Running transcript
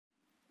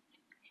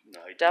No,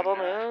 I do Double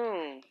not.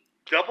 moon.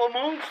 Double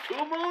moons? 2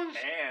 moons?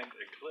 And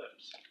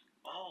eclipse.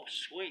 Oh,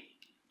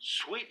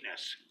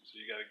 sweetness. So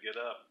you got to get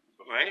up.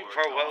 Right?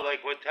 For what?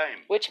 Like what time?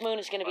 Which moon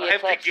is going to be I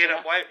have eclipsed? to get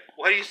up. Why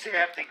do you say I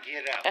have to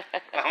get up?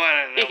 I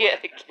want to know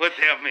what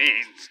that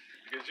means.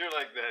 Because you're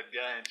like that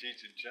guy in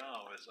Cheech and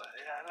Chong. It's like,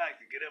 yeah, I like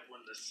to get up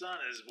when the sun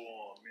is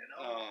warm, you know?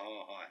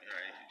 Oh,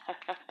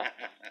 right.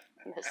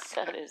 The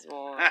sun is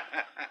warm.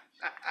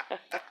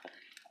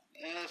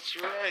 That's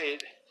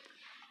right.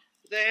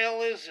 What the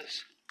hell is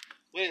this?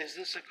 Wait, is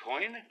this a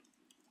coin?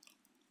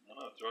 No,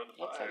 throw it in the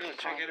fire. No,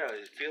 check it out.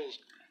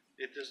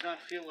 It does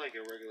not feel like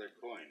a regular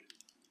coin.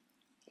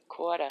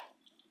 Quarter.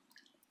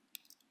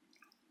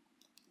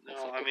 No,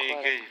 like I mean, you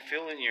can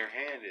feel in your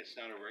hand. It's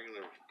not a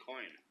regular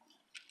coin.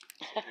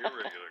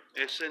 Irregular.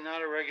 It's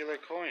not a regular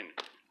coin.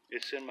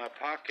 It's in my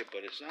pocket,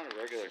 but it's not a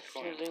regular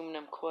coin. It's an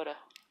aluminum quarter.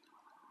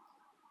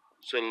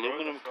 It's an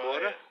aluminum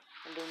quarter?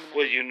 Aluminum.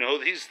 Well, you know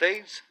these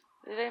things?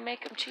 They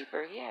make them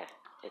cheaper, yeah.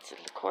 It's a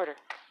quarter.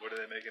 What are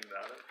they making it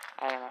out of?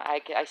 I don't know.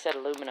 I said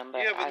aluminum, but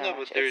yeah, but I don't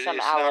know. but It's some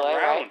it's alloy,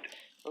 not round. right?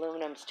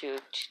 Aluminum's too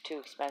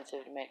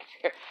expensive to make.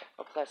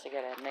 Well, plus I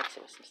gotta mix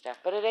it with some stuff.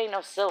 But it ain't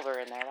no silver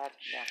in there. That's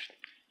actually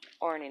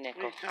or any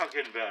nickel. What are you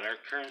talking about? Our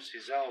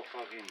currency's all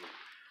fucking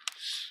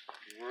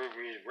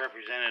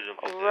representative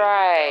of the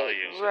Right,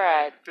 values.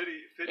 right.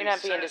 Fitty You're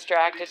not being Cent-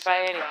 distracted 50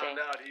 by Cent anything.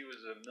 Found out he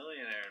was a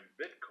millionaire in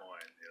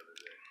Bitcoin the other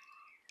day.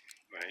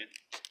 Right?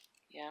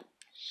 Yeah.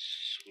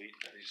 Sweet.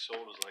 He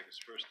sold his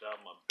first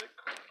album on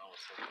Bitcoin. And all of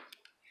a sudden,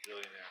 he's a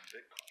billionaire in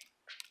Bitcoin.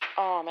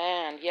 Oh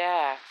man,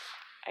 yeah.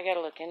 I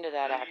gotta look into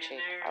that actually.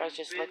 I was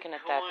just looking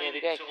at that the other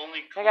day.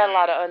 I got a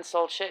lot of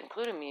unsold shit,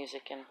 including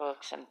music and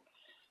books and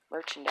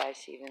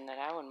merchandise even, that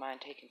I wouldn't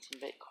mind taking some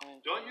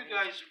Bitcoin. Don't you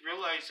guys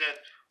realize that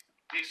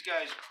these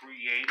guys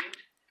created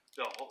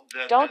the whole...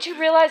 Don't you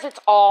realize it's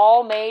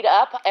all made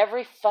up?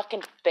 Every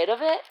fucking bit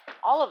of it?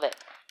 All of it.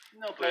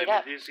 No, but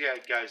I mean, these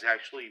guys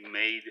actually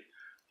made,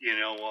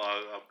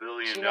 $1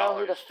 billion. Do you know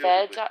who the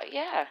feds are?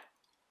 Yeah.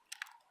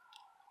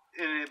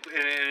 And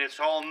it's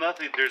all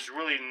nothing. There's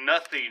really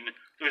nothing.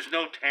 There's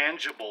no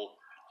tangible.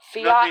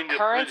 Fiat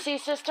currency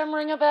system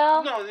ring a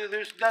bell? No,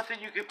 there's nothing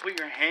you could put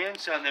your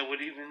hands on that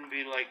would even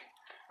be like,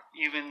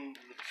 even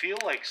feel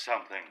like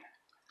something.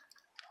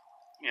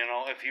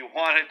 If you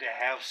wanted to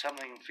have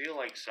something feel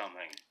like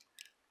something,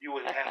 you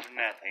would have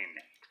nothing.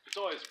 It's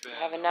always been. You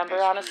have a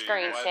number on a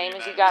screen, same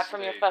as you got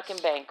from your fucking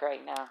bank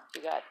right now.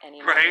 If you got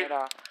any money at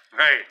all.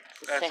 Right. It's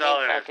the That's same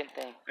all fucking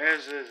thing. And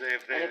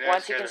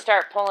once you can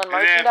start pulling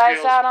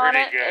merchandise out on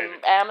it,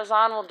 and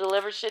Amazon will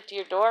deliver shit to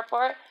your door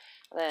for it,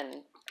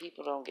 then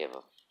people don't give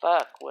a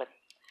fuck what's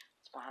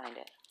behind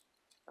it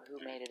or who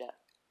made it up.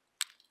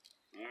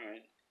 All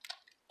right.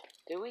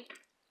 Do we?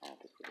 I don't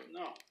think we do.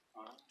 No.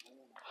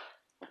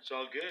 It's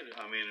all good.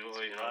 I mean,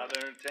 It's a lot of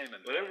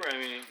entertainment. Whatever. I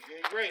mean,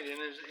 great. And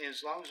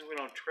as long as we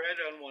don't tread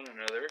on one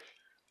another,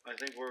 I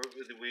think we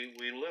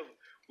live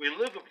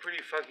a pretty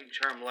fucking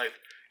charmed life.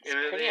 It's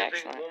and pretty I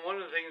think excellent. one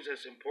of the things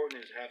that's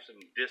important is to have some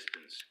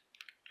distance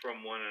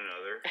from one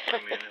another. I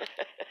mean,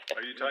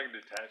 Are you talking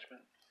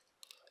detachment?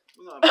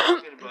 well, I'm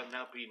talking about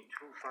not being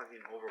too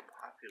fucking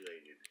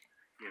overpopulated,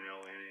 in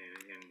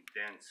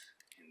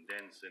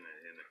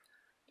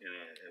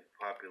a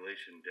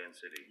population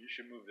density. You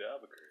should move to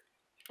Albuquerque.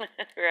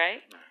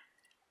 Right?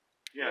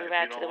 Yeah, Move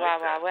out to the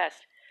Wild Wild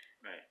West.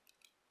 Right.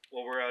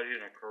 Well, we're out here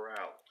in a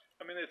corral.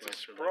 I mean, it's a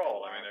West of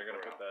sprawl. like a I mean, they're going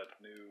to corral. put that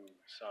new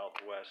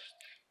Southwest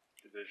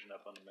division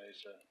up on the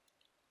mesa.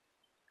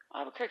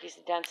 Albuquerque's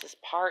the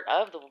densest part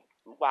of the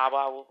Wild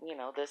Wild,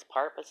 this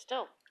part, but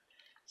still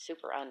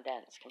super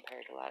undense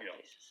compared to a lot of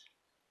places.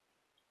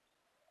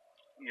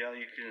 Yeah,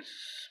 you can.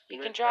 You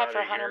can drive for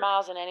 100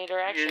 miles in any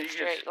direction,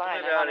 straight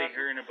line. You can split out of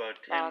here in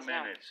about 10 miles an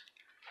hour. minutes,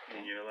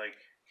 and you're like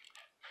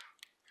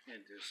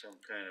into some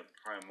kind of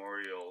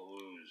primordial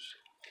ooze.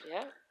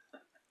 Yeah.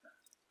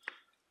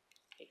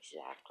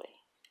 Exactly.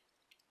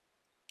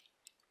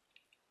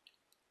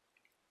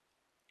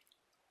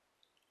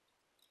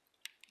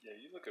 Yeah,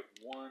 you look at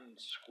 1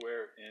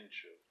 square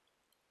inch of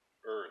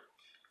earth.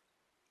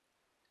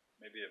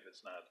 Maybe if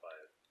it's not by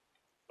a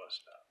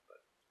bus stop, but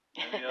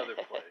any other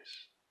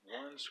place.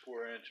 1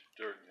 square inch of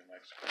dirt in New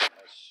Mexico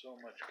has so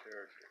much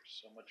character,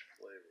 so much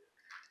flavor.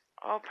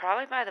 Oh,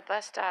 probably by the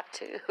bus stop,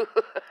 too.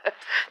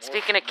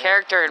 Speaking of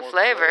character and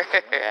flavor,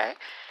 right?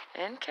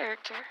 And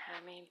character. I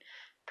mean,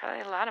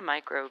 probably a lot of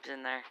microbes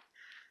in there.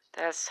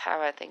 That's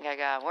how I think I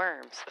got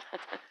worms.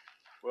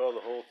 Well,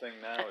 the whole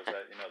thing now is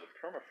that, the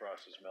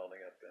permafrost is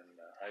melting up in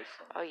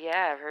Iceland. Oh,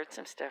 yeah, I've heard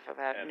some stuff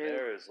about and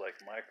there is like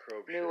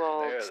microbe shit new in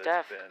old there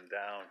stuff. that's been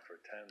down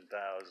for 10,000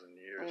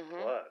 years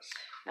plus.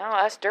 No,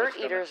 us dirt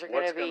eaters are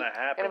going to be What's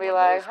like,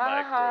 gonna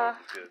ha ha.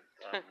 get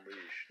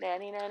unleashed?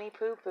 Nanny, nanny,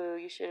 poo poo.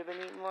 You should have been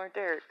eating more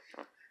dirt.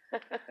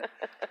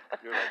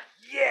 You're like,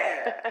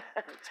 yeah.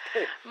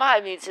 My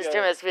immune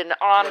system has been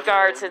on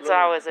guard since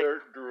I was a.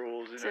 dirt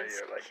drools. You're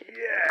like,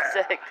 yeah.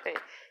 Exactly.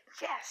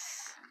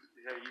 Yes.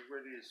 Are you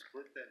ready to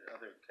split that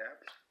other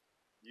caps?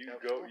 You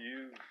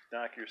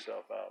knock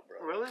yourself out, bro.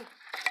 Really?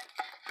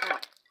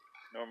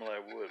 Normally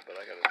I would,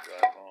 but I gotta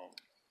drive home.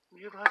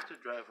 You don't have to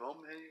drive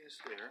home. It's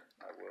there.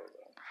 I will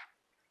though.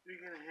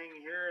 You're gonna hang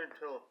here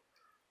until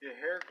your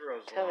hair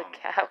grows Till long.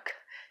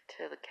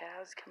 till the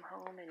cows come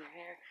home and your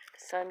hair,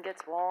 the sun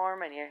gets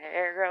warm and your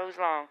hair grows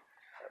long.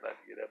 I'd like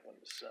to get up when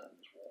the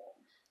sun's warm.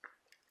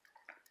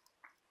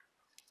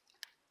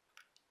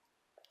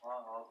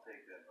 I'll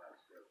take that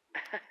last.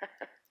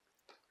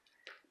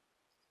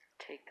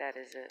 Take that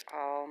as it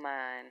all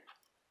mine.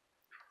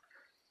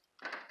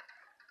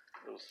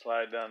 It'll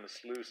slide down the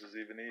sluice is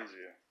even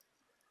easier.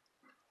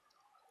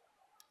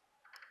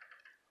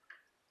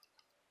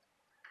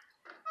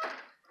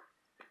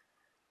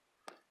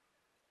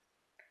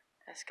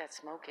 That's got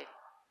smoky.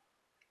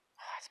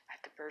 Oh, it's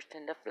about to burst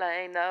into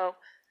flame though.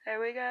 There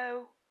we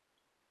go.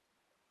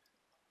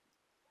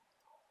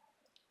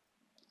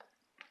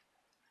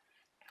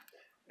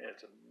 Yeah,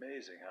 it's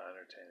amazing how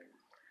entertaining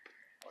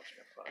watching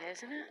a fire.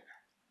 Isn't it?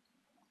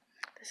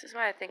 This is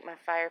why I think my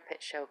Firepit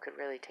show could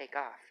really take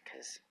off,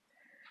 because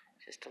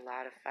just a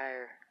lot of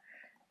fire.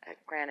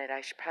 Granted,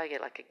 I should probably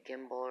get like a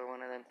gimbal or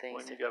one of them things.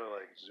 When you gotta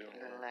like zoom a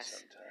little in less.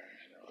 sometimes,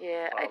 you know.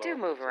 Yeah, I do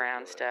follow move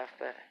around particular- stuff,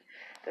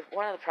 but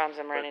one of the problems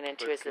I'm running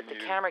into but is that can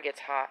the you- camera gets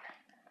hot.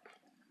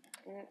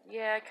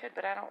 Yeah, I could,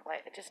 but I don't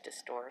like it. Just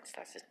distorts.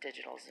 That's just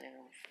digital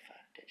zoom.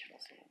 Fuck digital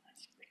zoom.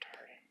 That's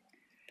retarded.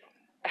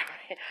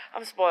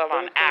 I'm spoiled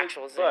on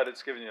actual zoom. But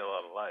it's giving you a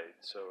lot of light,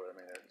 so I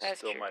mean, it That's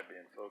still true. might be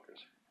in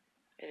focus.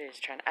 It is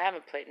trying. I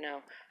haven't played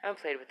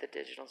with the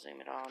digital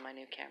zoom at all on my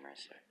new camera.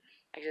 So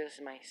actually, this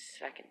is my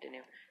second to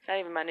new. It's not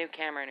even my new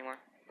camera anymore.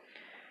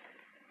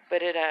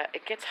 But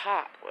it gets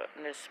hot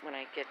when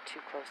I get too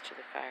close to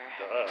the fire.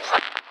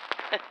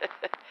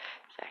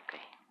 Exactly.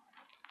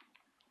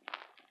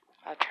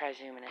 I'll try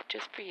zooming it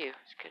just for you.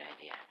 It's a good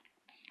idea.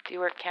 Do you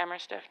work camera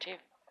stuff too?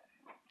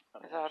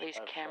 With all these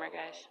camera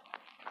guys?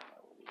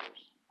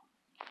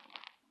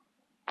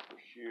 For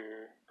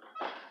sure.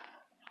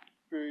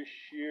 For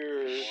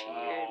sure.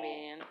 Sure,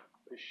 man.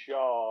 For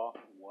sure.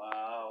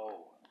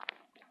 Wow.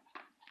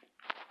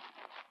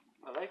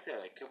 I like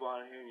that. I come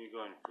on here and you're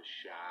going for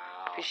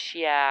show. For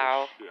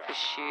sure. For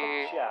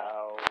sure.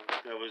 Ciao.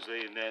 That was I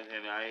was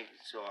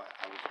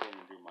going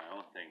to do my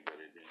own thing, but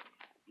it didn't.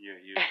 Did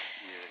you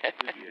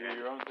do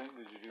your own thing?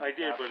 Did you do I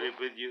the did, capsule?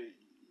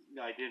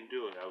 no, I didn't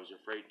do it. I was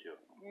afraid to.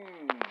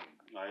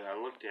 I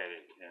looked at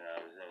it and I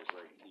was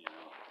like,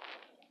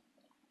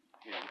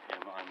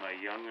 am I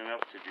young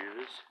enough to do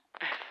this?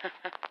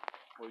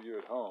 Well, you're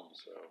at home,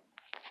 so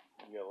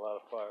you got a lot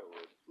of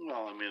firewood.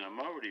 No, I mean, I'm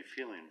already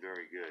feeling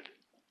very good.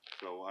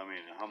 So, I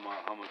mean, how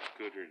much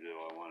gooder do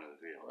I want to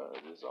feel? Well,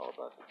 it is all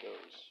about the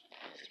dose.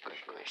 That's a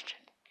good question.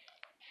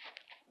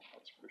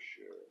 That's for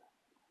sure.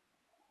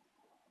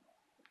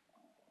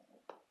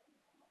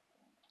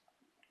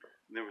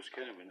 There was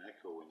kind of an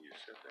echo when you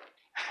said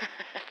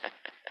that.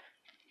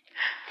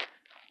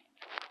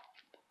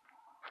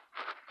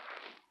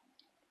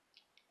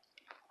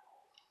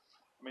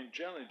 I mean,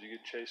 generally, do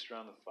you get chased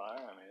around the fire?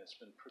 I mean, it's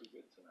been pretty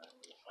good tonight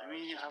with the fire. I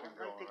mean, It's I just would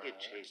been like to going get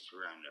around. chased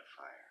around the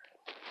fire.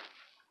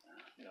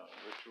 You know,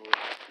 ritual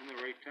In the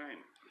right time.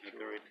 At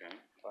the right time.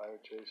 fire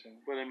chasing.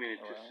 But I mean,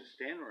 just around. to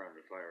stand around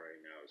the fire right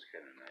now is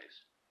kind of nice.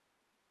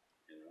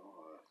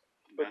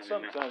 But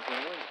sometimes when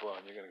the wind's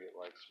blowing, you're going to get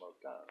like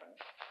smoked out, right?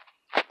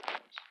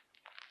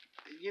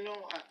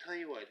 I'll tell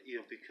you what,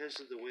 because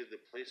of the way the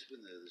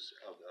placement is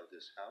of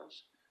this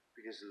house,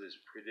 because of this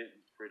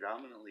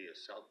predominantly a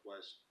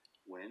southwest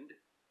wind,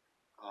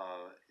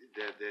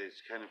 that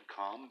it's kind of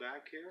calm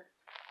back here,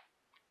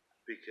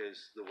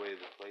 because the way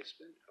the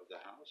placement of the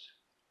house,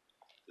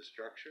 the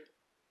structure.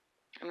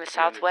 And the You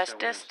understand what I'm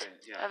southwestest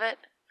saying? Yeah. of it?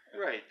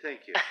 Right,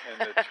 thank you.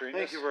 And the tree.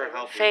 Thank you for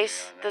helping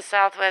Face me on the that.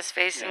 southwest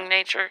facing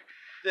nature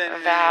Then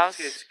of the house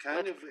it's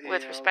kind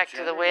with respect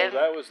to the Well, wind.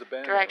 that was the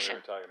band direction.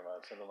 we were talking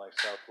about. Something like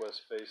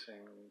southwest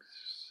facing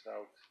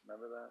south.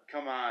 Remember that?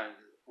 Come on,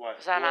 what?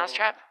 Was that a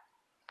mousetrap?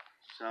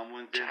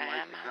 Someone didn't Giant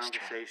like the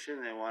mousetrap.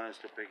 conversation. They want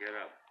us to pick it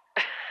up.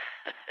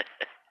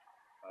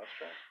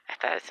 Mousetrap. I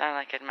thought it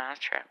sounded like a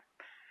mousetrap,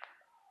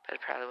 but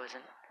it probably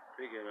wasn't.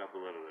 Pick it up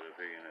a little bit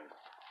if you're gonna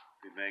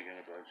be making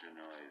a bunch of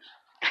noise.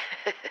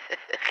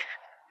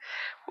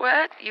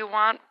 What? You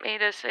want me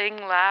to sing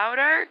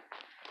louder?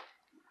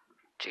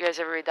 Did you guys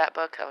ever read that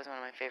book? That was one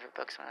of my favorite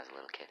books when I was a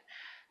little kid.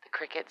 The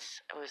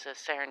Crickets. It was a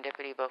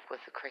serendipity book with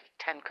the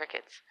 10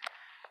 crickets.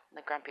 And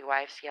the grumpy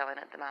wife's yelling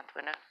at them out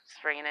the window. Is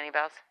it ringing any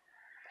bells?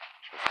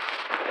 She's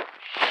like,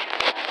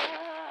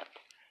 shut up.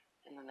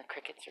 And then the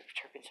crickets are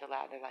chirping so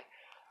loud, they're like,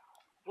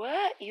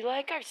 what? You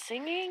like our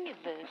singing? And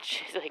then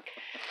she's like,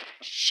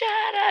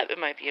 shut up. It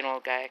might be an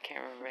old guy. I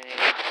can't remember any of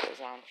it. It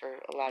goes on for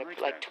a lot of,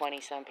 like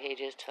 20-some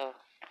pages till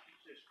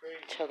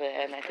the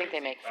end. I think they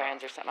make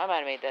friends or something. I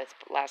might have made that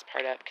last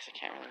part up because I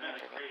can't really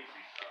remember. But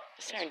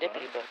the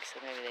serendipity book, so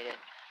maybe they did.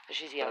 So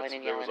she's yelling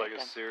and There yelling was like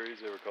at a them. series.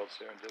 They were called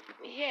Serendipity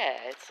books.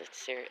 Yeah, it's a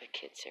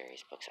kid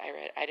series books. I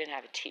didn't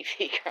have a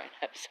TV growing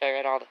up, so I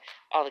read all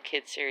the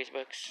kid series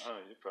books. Oh,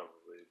 you're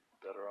probably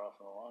better off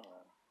in the long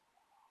run.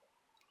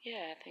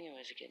 Yeah, I think it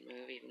was a good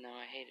move, even though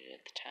I hated it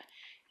at the time.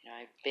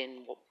 I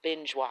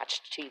binge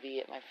watched TV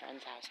at my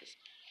friends' houses.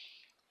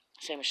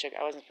 Same with sugar.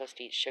 I wasn't supposed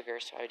to eat sugar,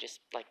 so I would just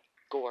like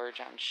gorge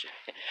on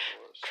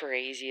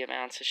crazy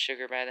amounts of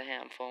sugar by the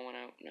handful when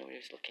nobody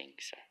was looking.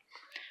 So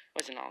it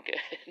wasn't all good.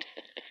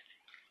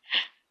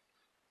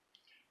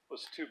 Well,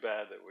 it's too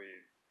bad that we,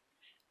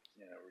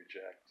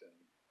 reject and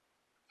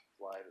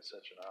fly to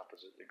such an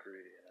opposite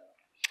degree.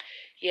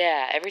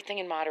 Yeah, everything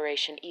in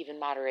moderation, even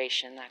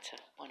moderation. That's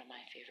one of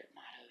my favorite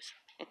mottos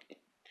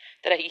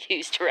that I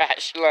use to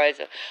rationalize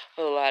a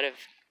whole lot of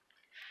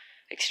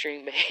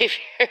extreme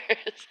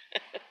behaviors.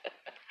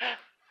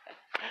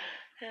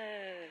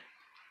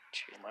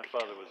 My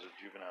father was a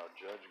juvenile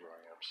judge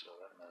growing up, so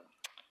that meant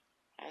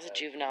I was a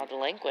juvenile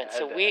delinquent,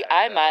 so I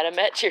I might have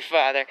met your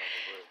father.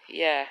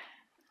 Yeah.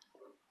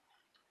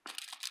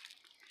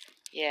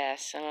 Yeah,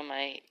 some of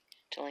my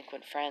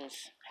delinquent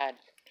friends had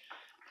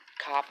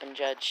cop and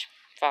judge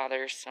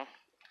fathers, so.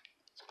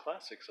 It's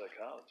classic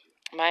psychology.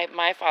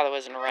 My father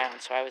wasn't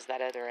around, so I was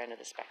that other end of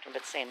the spectrum,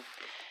 but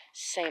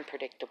same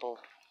predictable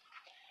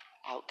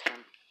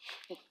outcome.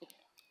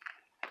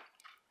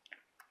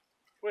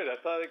 Wait, I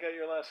thought I got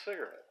your last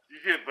cigarette. You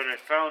did, but I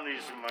found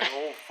these in my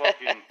old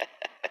fucking...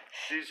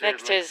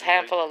 Next to his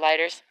handful of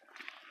lighters.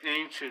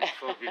 Ancient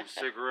fucking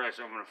cigarettes.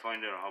 I'm going to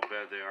find out how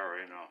bad they are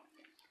right now.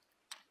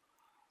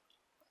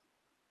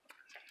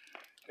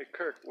 Hey,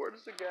 Kirk, where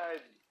does the guy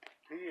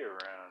pee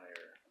around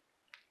here?